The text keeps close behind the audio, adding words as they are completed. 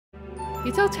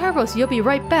You tell Tavros you'll be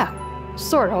right back.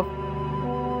 Sort of.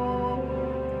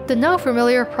 The now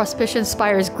familiar Prospition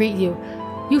spires greet you.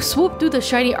 You swoop through the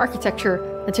shiny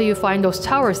architecture until you find those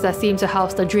towers that seem to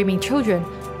house the dreaming children.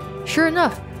 Sure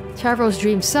enough, Tavros'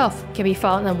 dream self can be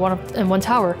found in one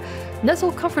tower,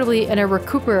 nestled comfortably in a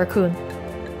Recupera-kun.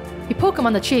 You poke him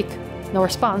on the cheek, no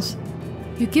response.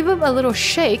 You give him a little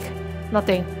shake,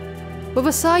 nothing. With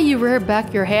a sigh, you rear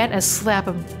back your hand and slap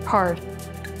him hard.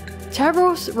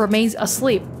 Tavros remains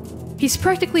asleep. He's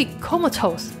practically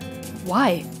comatose.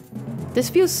 Why? This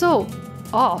feels so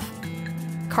off.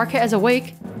 Karkat is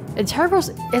awake, and Tavros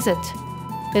isn't.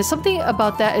 There's something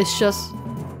about that is just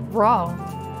wrong.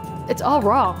 It's all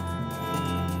wrong.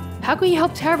 How can you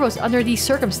help Tavros under these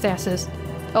circumstances?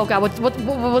 Oh god, what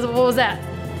was that?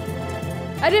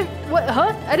 I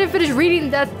didn't finish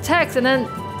reading that text and then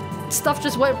stuff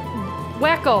just went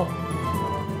wacko.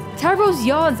 Tavros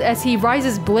yawns as he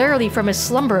rises blearily from his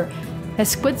slumber and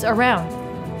squints around.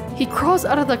 He crawls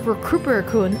out of the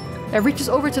Recupera-kun and reaches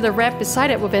over to the ramp beside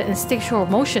it with an instinctual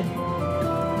motion.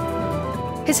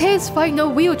 His hands find no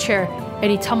wheelchair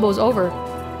and he tumbles over,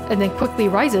 and then quickly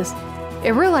rises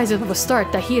and realizes with a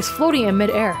start that he is floating in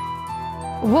midair.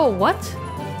 Whoa, what?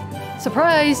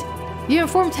 Surprise! You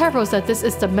inform Tavros that this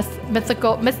is the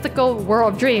mythical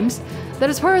world of dreams that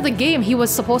is part of the game he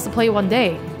was supposed to play one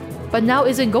day, but now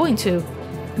isn't going to.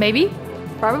 Maybe?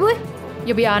 Probably?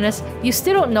 You'll be honest, you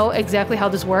still don't know exactly how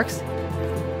this works.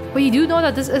 But you do know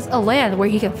that this is a land where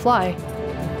he can fly.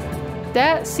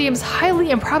 That seems highly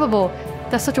improbable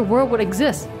that such a world would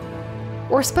exist.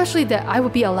 Or especially that I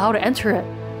would be allowed to enter it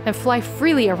and fly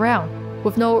freely around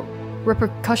with no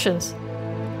repercussions.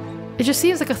 It just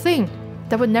seems like a thing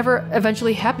that would never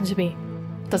eventually happen to me,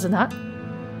 does it not?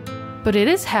 But it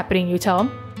is happening, you tell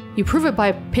him. You prove it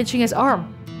by pinching his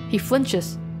arm. He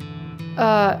flinches.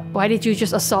 Why did you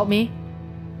just assault me?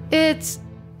 It's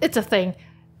a thing.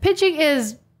 Pinching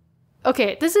is...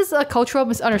 Okay, this is a cultural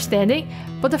misunderstanding,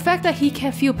 but the fact that he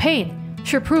can feel pain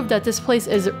should prove that this place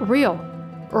is real,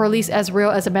 or at least as real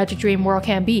as a magic dream world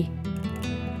can be.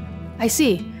 I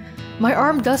see. My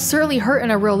arm does certainly hurt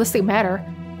in a realistic manner,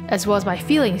 as well as my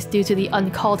feelings due to the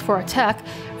uncalled for attack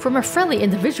from a friendly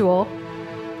individual.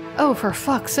 Oh, for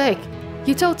fuck's sake.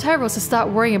 You tell Tavros to stop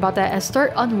worrying about that and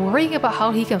start unworrying about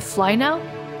how he can fly now?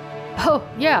 Oh,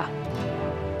 yeah.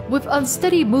 With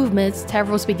unsteady movements,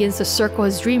 Tavros begins to circle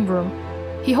his dream room.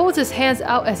 He holds his hands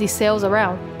out as he sails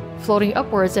around, floating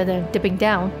upwards and then dipping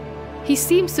down. He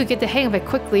seems to get the hang of it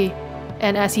quickly,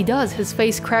 and as he does, his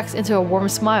face cracks into a warm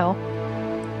smile.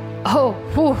 Oh,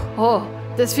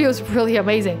 this feels really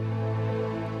amazing.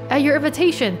 At your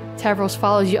invitation, Tavros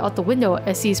follows you out the window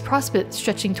and sees Prospit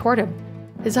stretching toward him.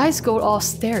 His eyes go all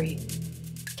starey.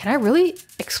 Can I really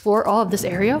explore all of this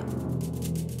area?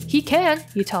 He can,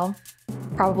 you tell him.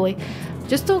 Probably.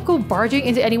 Just don't go barging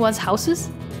into anyone's houses?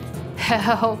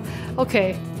 Hell,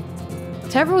 okay.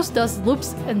 Tavros does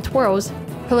loops and twirls,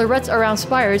 pirouettes around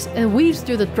spires, and weaves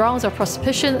through the throngs of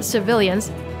Prospition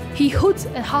civilians. He hoots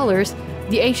and hollers,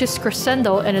 the anxious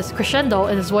crescendo in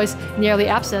his voice nearly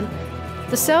absent.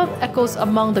 The sound echoes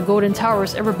among the golden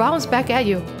towers and rebounds back at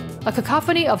you, a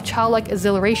cacophony of childlike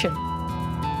exhilaration.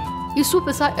 You swoop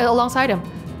alongside him,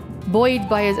 buoyed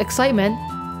by his excitement,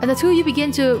 and the two of you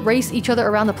begin to race each other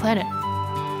around the planet.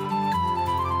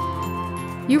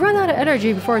 You run out of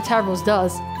energy before Tavros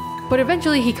does, but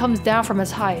eventually he comes down from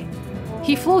his high.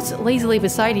 He floats lazily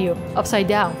beside you, upside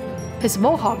down, his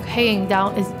mohawk hanging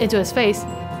down into his face.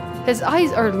 His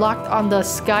eyes are locked on the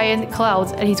sky and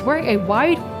clouds, and he's wearing a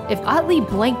wide, if oddly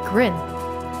blank grin.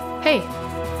 Hey,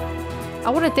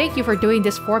 I want to thank you for doing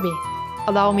this for me,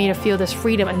 allowing me to feel this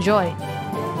freedom and joy.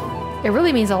 It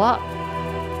really means a lot.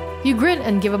 You grin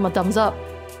and give him a thumbs up.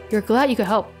 You're glad you could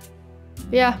help.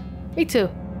 Yeah, me too.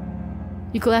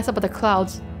 You glance up at the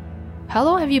clouds. How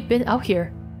long have you been out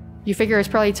here? You figure it's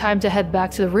probably time to head back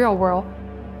to the real world.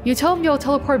 You tell him you'll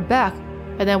teleport back,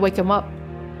 and then wake him up.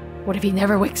 What if he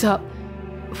never wakes up?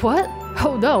 What?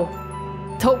 Oh no.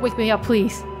 Don't wake me up,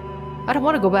 please. I don't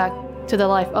want to go back to the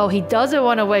life. Oh, he doesn't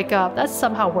want to wake up. That's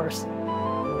somehow worse.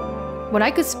 When I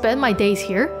could spend my days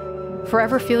here,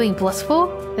 forever feeling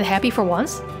blissful and happy for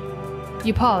once?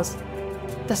 You pause.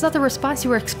 That's not the response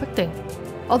you were expecting.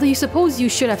 Although you suppose you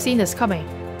should have seen this coming.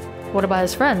 What about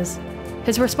his friends?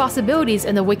 His responsibilities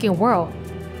in the waking world?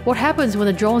 What happens when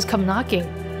the drones come knocking?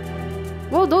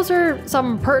 Well, those are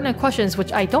some pertinent questions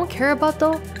which I don't care about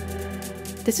though.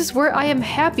 This is where I am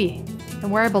happy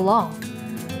and where I belong.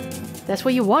 That's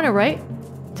what you wanted, right?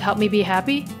 To help me be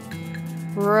happy?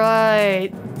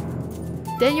 Right.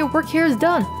 Then your work here is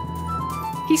done.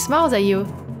 He smiles at you,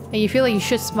 and you feel like you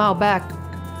should smile back.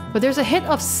 but there's a hint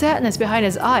of sadness behind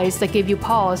his eyes that gave you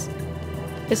pause.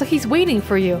 It's like he's waiting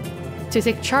for you to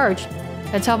take charge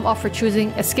and tell him off for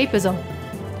choosing escapism.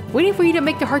 Waiting for you to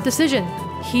make the hard decision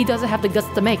he doesn't have the guts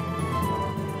to make.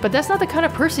 But that's not the kind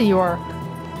of person you are.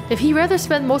 If he'd rather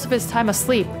spend most of his time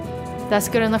asleep, that's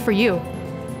good enough for you.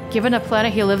 Given the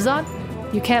planet he lives on,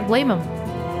 you can't blame him.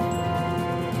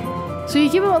 So you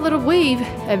give him a little wave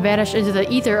and vanish into the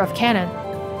ether of canon.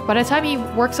 By the time he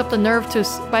works up the nerve to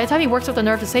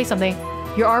say something,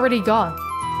 you're already gone.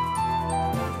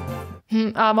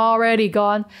 I'm already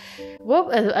gone. Well,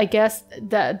 I guess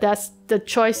that's the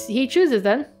choice he chooses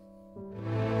then.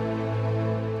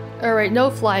 Alright, no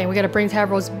flying. We gotta bring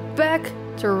Tavros back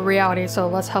to reality, so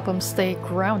let's help him stay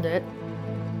grounded.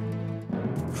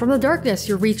 From the darkness,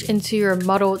 you reach into your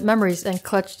muddled memories and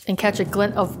catch a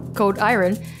glint of cold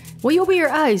iron. When you open your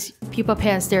eyes, Pupa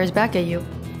Pan stares back at you.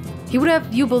 He would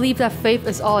have you believe that faith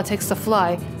is all it takes to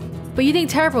fly, but you think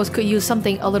Tavros could use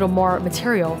something a little more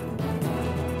material.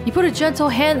 You put a gentle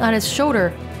hand on his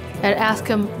shoulder and ask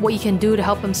him what you can do to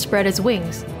help him spread his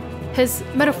wings. His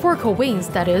metaphorical wings,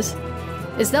 that is.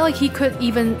 It's not like he could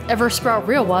even ever sprout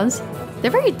real ones. The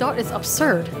very thought is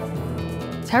absurd.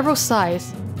 Tavros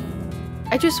sighs.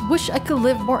 I just wish I could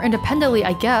live more independently,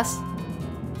 I guess.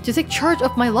 To take charge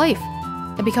of my life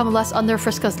and become less under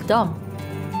Friska's thumb.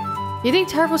 You think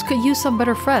Tavros could use some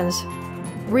better friends?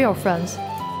 Real friends.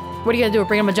 What are you gonna do,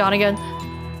 bring him a John again?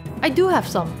 I do have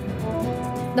some.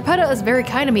 Nepeta is very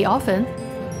kind to me often.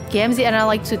 Gamzee and I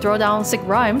like to throw down sick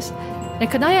rhymes, and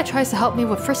Kanaya tries to help me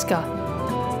with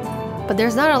Friska. But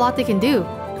there's not a lot they can do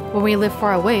when we live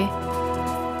far away.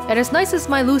 And as nice as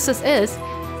my Lucis is,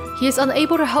 he is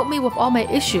unable to help me with all my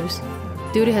issues,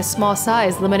 due to his small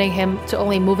size limiting him to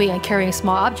only moving and carrying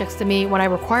small objects to me when I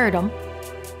require them.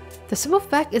 The simple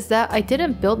fact is that I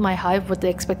didn't build my hive with the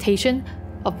expectation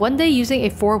of one day using a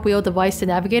 4-wheel device to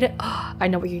navigate it. I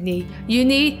know what you need. You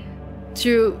need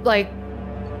to, like,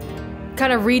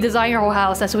 kind of redesign your whole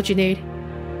house. That's what you need.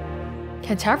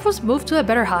 Can Tavros move to a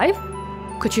better hive?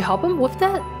 Could you help him with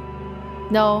that?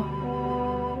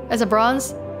 No. As a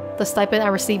bronze, the stipend I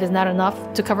receive is not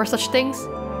enough to cover such things.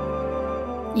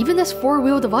 Even this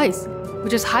 4-wheel device,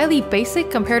 which is highly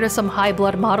basic compared to some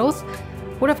high-blood models,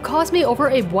 would have cost me over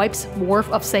a wipe's worth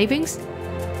of savings.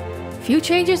 Few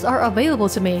changes are available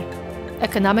to me,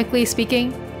 economically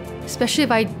speaking, especially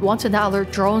if I want to not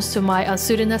alert drones to my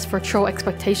unsuitedness for troll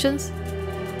expectations.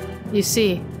 You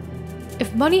see,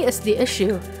 if money is the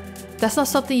issue, that's not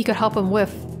something you could help him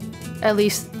with, at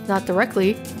least not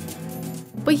directly.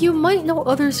 But you might know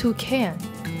others who can.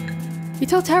 You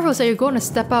tell Tavros that you're going to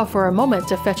step out for a moment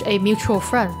to fetch a mutual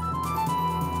friend.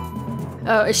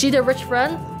 Is she the rich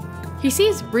friend? He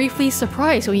seems briefly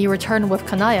surprised when you return with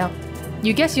Kanaya.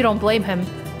 You guess you don't blame him.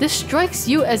 This strikes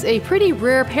you as a pretty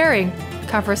rare pairing,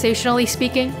 conversationally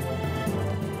speaking.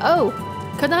 Oh,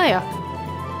 Kanaya.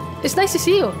 It's nice to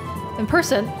see you. In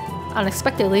person.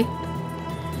 Unexpectedly.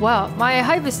 Wow, my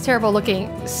hive is terrible looking.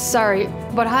 Sorry,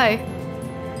 but hi.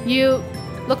 You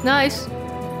look nice.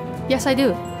 Yes, I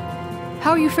do. How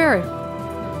are you faring?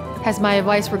 Has my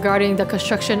advice regarding the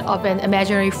construction of an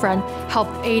imaginary friend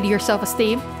helped aid your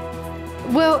self-esteem?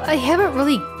 Well, I haven't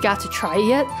really got to try it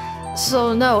yet,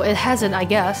 so no, it hasn't, I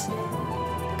guess.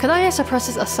 Kanaya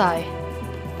suppresses a sigh.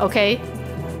 Okay.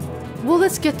 Well,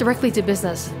 let's get directly to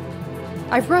business.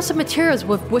 I've brought some materials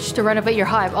with which to renovate your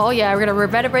hive. Oh yeah, we're gonna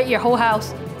renovate your whole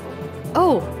house.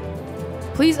 Oh,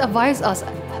 please advise us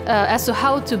as to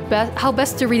how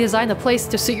best to redesign the place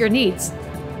to suit your needs.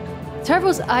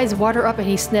 Tavros' eyes water up and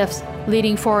he sniffs,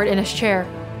 leaning forward in his chair.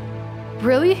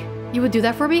 Really? You would do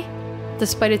that for me?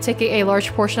 Despite it taking a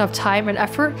large portion of time and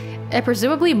effort, and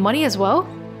presumably money as well?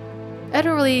 I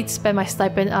don't really spend my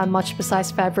stipend on much besides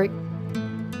fabric.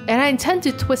 And I intend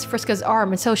to twist Friska's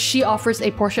arm until she offers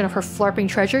a portion of her flarping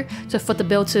treasure to foot the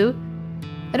bill too.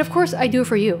 And of course I do it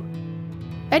for you.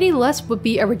 Any less would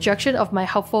be a rejection of my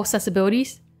helpful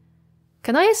sensibilities.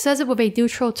 Kanaya says it with a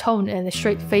neutral tone and a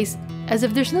straight face, as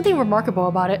if there's nothing remarkable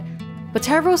about it, but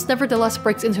Tavros nevertheless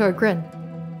breaks into a grin.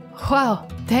 Wow,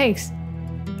 thanks.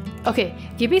 Okay,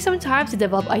 give me some time to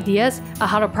develop ideas on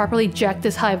how to properly jack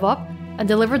this hive up and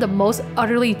deliver the most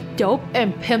utterly dope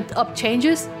and pimped up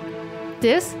changes.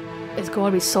 This is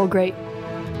going to be so great.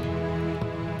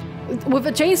 With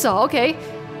a chainsaw, okay.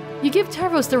 You give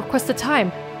Tavros the requested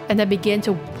time and then begin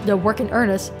the work in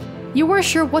earnest. You weren't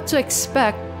sure what to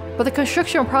expect, but the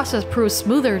construction process proved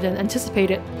smoother than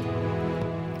anticipated.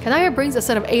 Kanaya brings a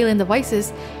set of alien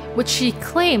devices, which she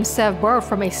claims to have borrowed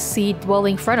from a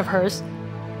sea-dwelling friend of hers.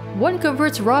 One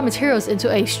converts raw materials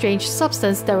into a strange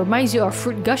substance that reminds you of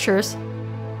fruit gushers.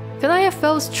 Kanaya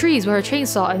fells trees with her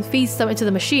chainsaw and feeds them into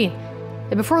the machine,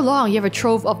 and before long you have a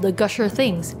trove of the gusher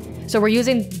things. So we're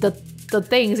using the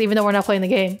things even though we're not playing the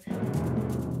game.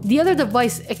 The other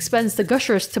device expends the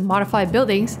gushers to modify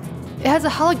buildings. It has a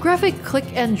holographic click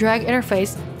and drag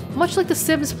interface, much like the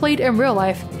Sims played in real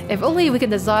life. If only we can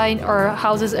design our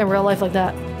houses in real life like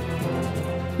that.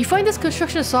 You find this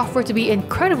construction software to be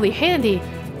incredibly handy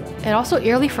and also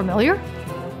eerily familiar?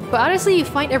 But honestly, you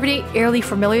find everything eerily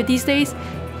familiar these days?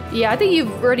 Yeah, I think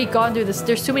you've already gone through this.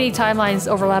 There's too many timelines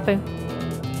overlapping.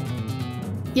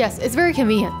 Yes, it's very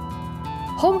convenient.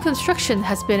 Home construction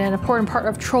has been an important part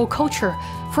of troll culture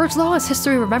for as long as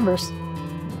history remembers.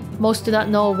 Most do not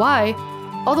know why,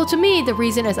 although to me the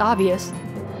reason is obvious.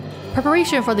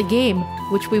 Preparation for the game,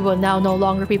 which we will now no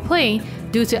longer be playing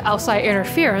due to outside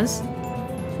interference.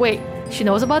 Wait, she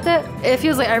knows about that? It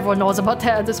feels like everyone knows about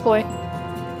that at this point.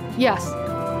 Yes.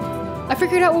 I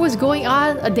figured out what was going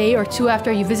on a day or two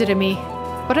after you visited me,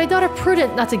 but I thought it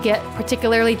prudent not to get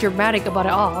particularly dramatic about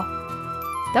it all.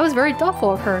 That was very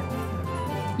thoughtful of her.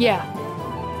 Yeah,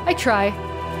 I try.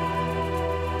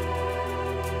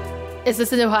 Is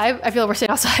this a new hive? I feel like we're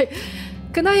sitting outside.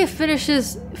 Kanaya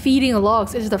finishes feeding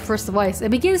logs into the first device and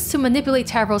begins to manipulate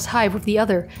Tavros' hive with the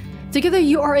other. Together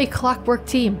you are a clockwork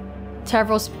team.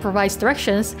 Tavros provides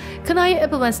directions, Kanaya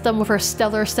implements them with her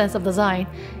stellar sense of design,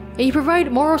 and you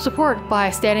provide moral support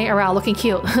by standing around looking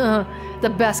cute.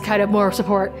 The best kind of moral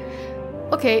support.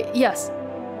 Okay, yes.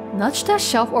 Nudge that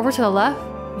shelf over to the left?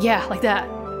 Yeah, like that.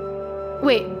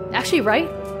 Wait, actually right?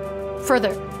 Further.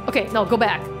 Okay, no, go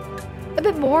back. A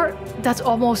bit more? That's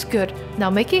almost good. Now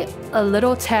make it a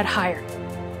little tad higher.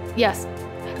 Yes.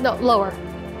 No, lower.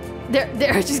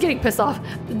 There, she's getting pissed off.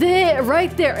 There,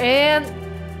 right there, and...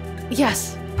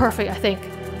 Yes, perfect, I think.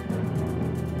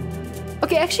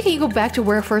 Okay, actually, can you go back to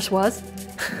where it first was?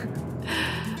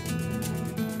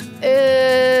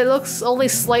 It looks only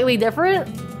slightly different.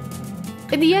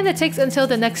 In the end, it takes until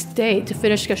the next day to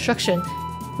finish construction,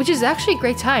 which is actually a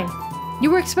great time. You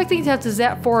were expecting to have to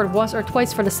zap forward once or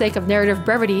twice for the sake of narrative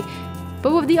brevity,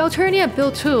 but with the alternative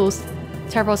build tools,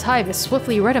 Tavros' hive is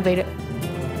swiftly renovated.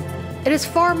 It is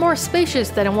far more spacious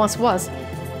than it once was,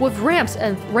 with ramps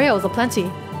and rails aplenty.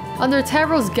 Under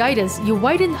Tavros' guidance, you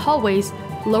widen hallways,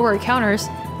 lower counters,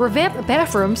 revamp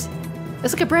bathrooms.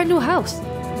 It's like a brand new house.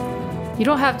 You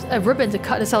don't have a ribbon to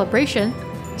cut in a celebration,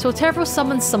 so Tavros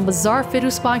summons some bizarre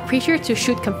Fidu-spawn creature to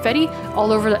shoot confetti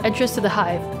all over the entrance to the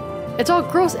hive. It's all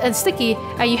gross and sticky,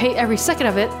 and you hate every second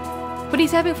of it, but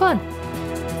he's having fun.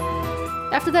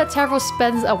 After that, Tavros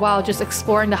spends a while just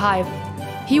exploring the hive.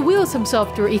 He wheels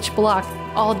himself through each block,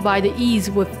 awed by the ease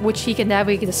with which he can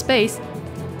navigate the space.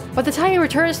 By the time he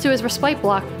returns to his respite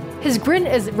block, his grin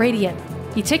is radiant.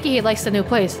 You take it he likes the new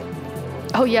place.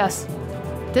 Oh yes,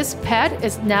 this pad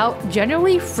is now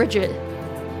genuinely frigid.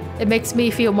 It makes me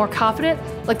feel more confident,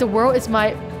 like the world is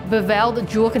my beveled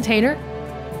jewel container.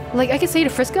 Like I can say to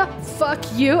Friska, fuck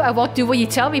you, I won't do what you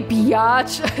tell me,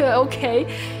 biatch. Okay.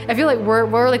 I feel like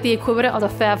we're like the equivalent of the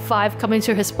Fab Five coming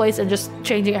to his place and just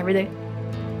changing everything.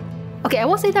 Okay, I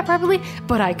won't say that properly,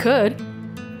 but I could.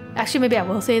 Actually, maybe I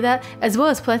will say that, as well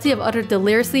as plenty of other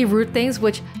deliriously rude things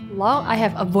which long I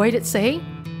have avoided saying.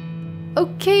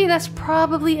 Okay, that's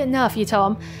probably enough, you tell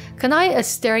him. Kanaya is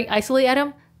staring icily at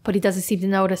him, but he doesn't seem to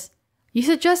notice. You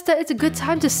suggest that it's a good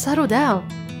time to settle down.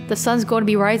 The sun's going to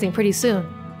be rising pretty soon.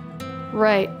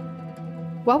 Right.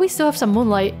 While we still have some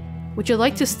moonlight, would you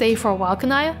like to stay for a while,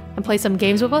 Kanaya, and play some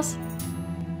games with us?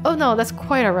 Oh no, that's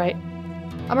quite alright.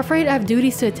 I'm afraid I have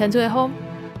duties to attend to at home.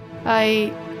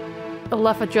 I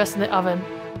left a dress in the oven.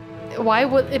 Why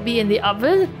would it be in the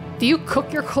oven? Do you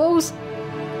cook your clothes?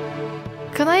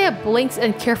 Kanaya blinks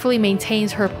and carefully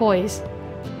maintains her poise.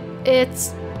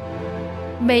 It's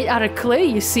made out of clay,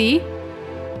 you see?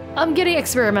 I'm getting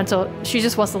experimental. She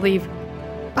just wants to leave.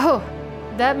 Oh,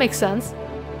 that makes sense.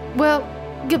 Well,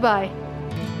 goodbye.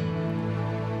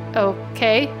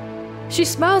 Okay. She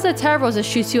smiles at Tavros and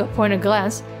shoots you a pointed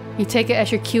glance. You take it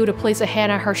as your cue to place a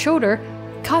hand on her shoulder,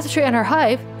 concentrate on her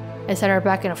hive, and send her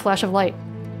back in a flash of light.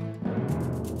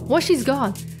 Once she's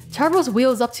gone, Tavros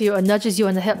wheels up to you and nudges you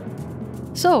on the hip.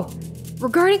 So,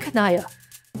 regarding Kanaya,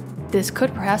 this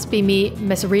could perhaps be me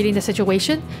misreading the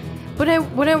situation, but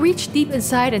when I reach deep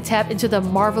inside and tap into the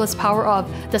marvelous power of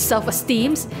the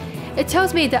self-esteems, it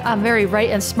tells me that I'm very right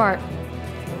and smart.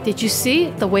 Did you see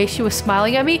the way she was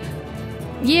smiling at me?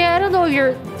 Yeah, I don't know if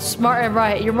you're smart and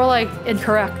right, you're more like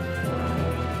incorrect.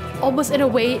 Almost in a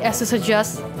way as to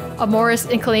suggest amorous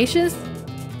inclinations?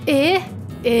 Did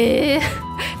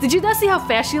you not see how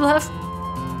fast she left?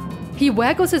 He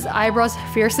waggles his eyebrows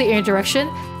fiercely in your direction.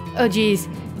 Oh geez,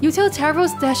 you tell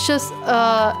Tavros that's just,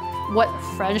 what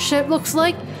friendship looks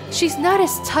like? She's not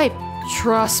his type,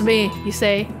 trust me, you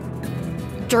say.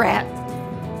 Drat.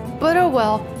 But oh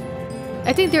well.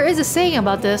 I think there is a saying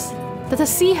about this, that the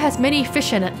sea has many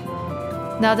fish in it.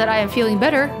 Now that I am feeling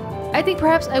better, I think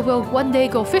perhaps I will one day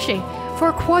go fishing for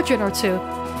a quadrant or two.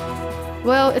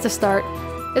 Well, it's a start.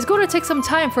 It's going to take some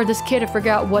time for this kid to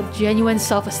figure out what genuine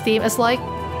self-esteem is like.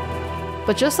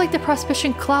 But just like the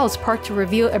Prospition clouds part to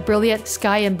reveal a brilliant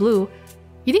sky in blue,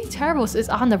 you think Tavros is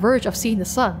on the verge of seeing the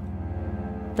sun.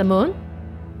 The moon?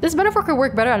 This metaphor could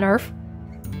work better on Earth.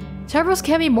 Tavros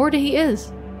can be more than he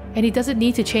is, and he doesn't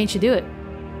need to change to do it.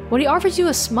 When he offers you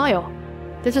a smile,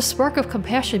 there's a spark of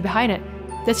compassion behind it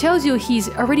that tells you he's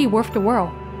already worth the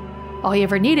world. All he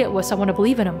ever needed was someone to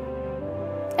believe in him.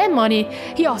 And money.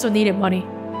 He also needed money.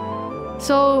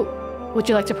 So, would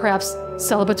you like to perhaps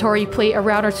celebratory play a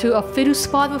round or two of Fiddle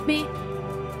Spawn with me?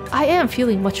 I am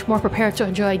feeling much more prepared to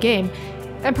enjoy a game,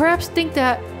 and perhaps think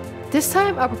that this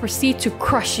time I will proceed to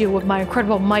crush you with my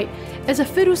incredible might as a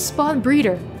Fiddle Spawn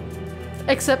breeder.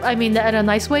 Except I mean that in a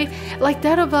nice way, like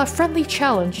that of a friendly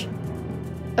challenge.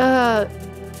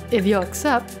 If you'll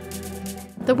accept.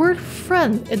 The word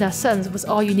friend in that sentence was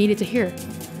all you needed to hear.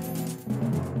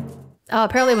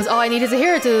 Apparently it was all I needed to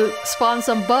hear to spawn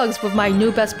some bugs with my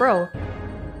new best bro.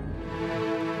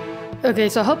 Okay,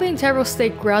 so hoping Tavros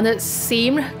stayed grounded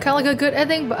seemed kind of like a good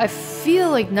ending, but I feel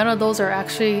like none of those are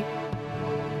actually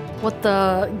what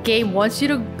the game wants you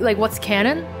to, like what's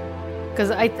canon. Because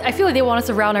I feel like they want us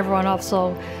to round everyone off,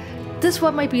 so this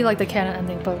one might be like the canon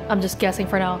ending, but I'm just guessing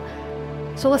for now.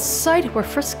 So let's side with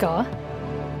Friska.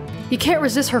 You can't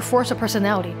resist her force of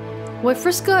personality. When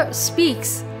Friska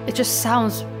speaks, it just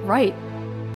sounds right.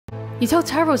 You tell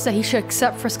Tavros that he should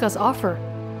accept Friska's offer.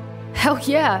 Hell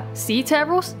yeah, see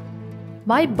Tavros?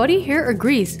 My buddy here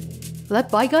agrees. Let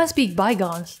bygones be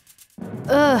bygones.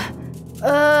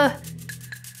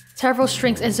 Tavros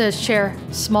shrinks into his chair,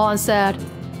 small and sad.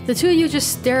 The two of you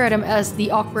just stare at him as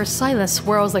the awkward silence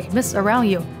swirls like mist around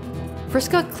you.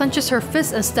 Friska clenches her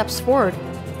fist and steps forward,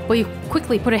 but you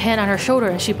quickly put a hand on her shoulder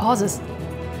and she pauses.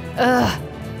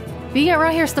 Being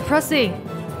around here is depressing,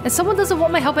 and someone doesn't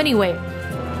want my help anyway.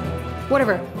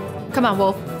 Whatever. Come on,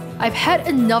 Wolf. I've had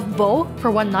enough bow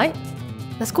for one night.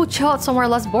 Let's go chill out somewhere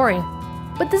less boring.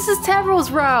 But this is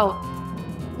Tavros' route.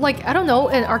 Like, I don't know,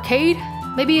 an arcade?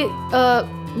 Maybe a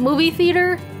movie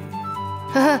theater?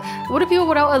 What do people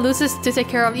without a Lucis to take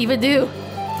care of even do?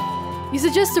 You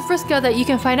suggest to Friska that you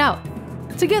can find out.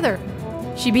 Together.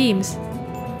 She beams.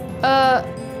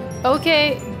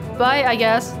 Okay. Bye, I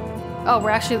guess. Oh, we're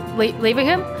actually leaving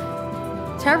him?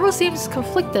 Tavros seems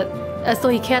conflicted, as though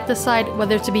he can't decide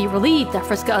whether to be relieved that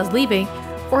Friska is leaving,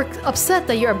 or upset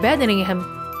that you're abandoning him.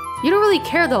 You don't really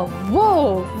care though.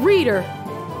 Whoa, reader!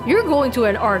 You're going to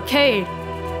an arcade!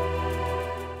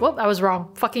 Well, I was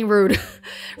wrong. Fucking rude.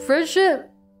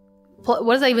 Friendship? What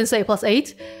does that even say?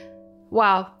 +8?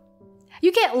 Wow.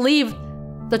 You can't leave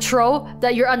the troll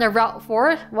that you're on the route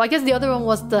for. Well, I guess the other one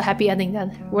was the happy ending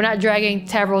then. We're not dragging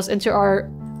Tavros into our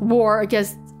war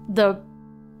against the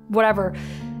whatever.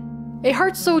 A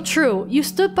heart so true. You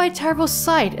stood by Tavros'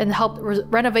 side and helped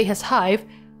renovate his hive.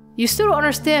 You still don't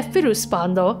understand Fiddle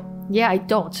Spawn though. Yeah, I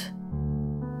don't.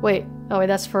 Wait. Oh wait,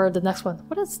 that's for the next one.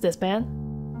 What is this, man?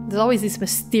 There's always these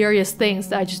mysterious things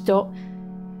that I just don't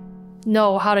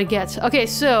know how to get. Okay,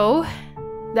 so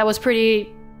that was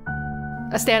pretty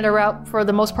a standard route for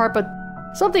the most part, but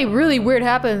something really weird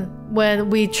happened when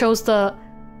we chose the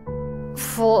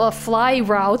fly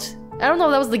route. I don't know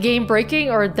if that was the game breaking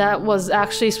or that was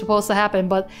actually supposed to happen,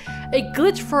 but it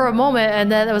glitched for a moment and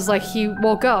then it was like he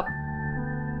woke up.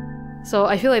 So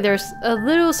I feel like there's a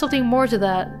little something more to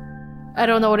that. I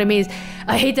don't know what it means.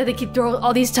 I hate that they keep throwing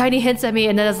all these tiny hints at me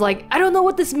and then it's like, I don't know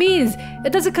what this means.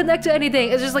 It doesn't connect to anything.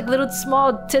 It's just like little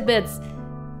small tidbits.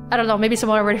 I don't know, maybe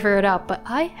someone already figured it out, but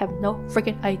I have no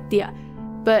freaking idea.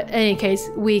 But in any case,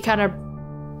 we kind of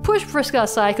pushed Friska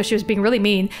aside because she was being really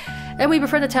mean, and we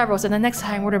befriended Tavros, and the next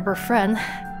time we're gonna befriend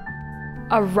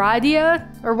Aradia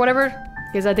or whatever,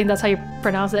 because I think that's how you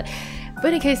pronounce it. But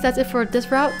in any case, that's it for this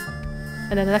route,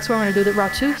 and then the next one we're gonna do the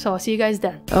route 2, so I'll see you guys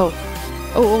then.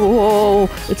 Oh,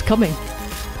 it's coming.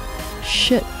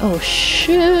 Shit. Oh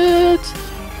shit.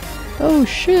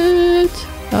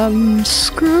 I'm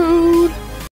screwed.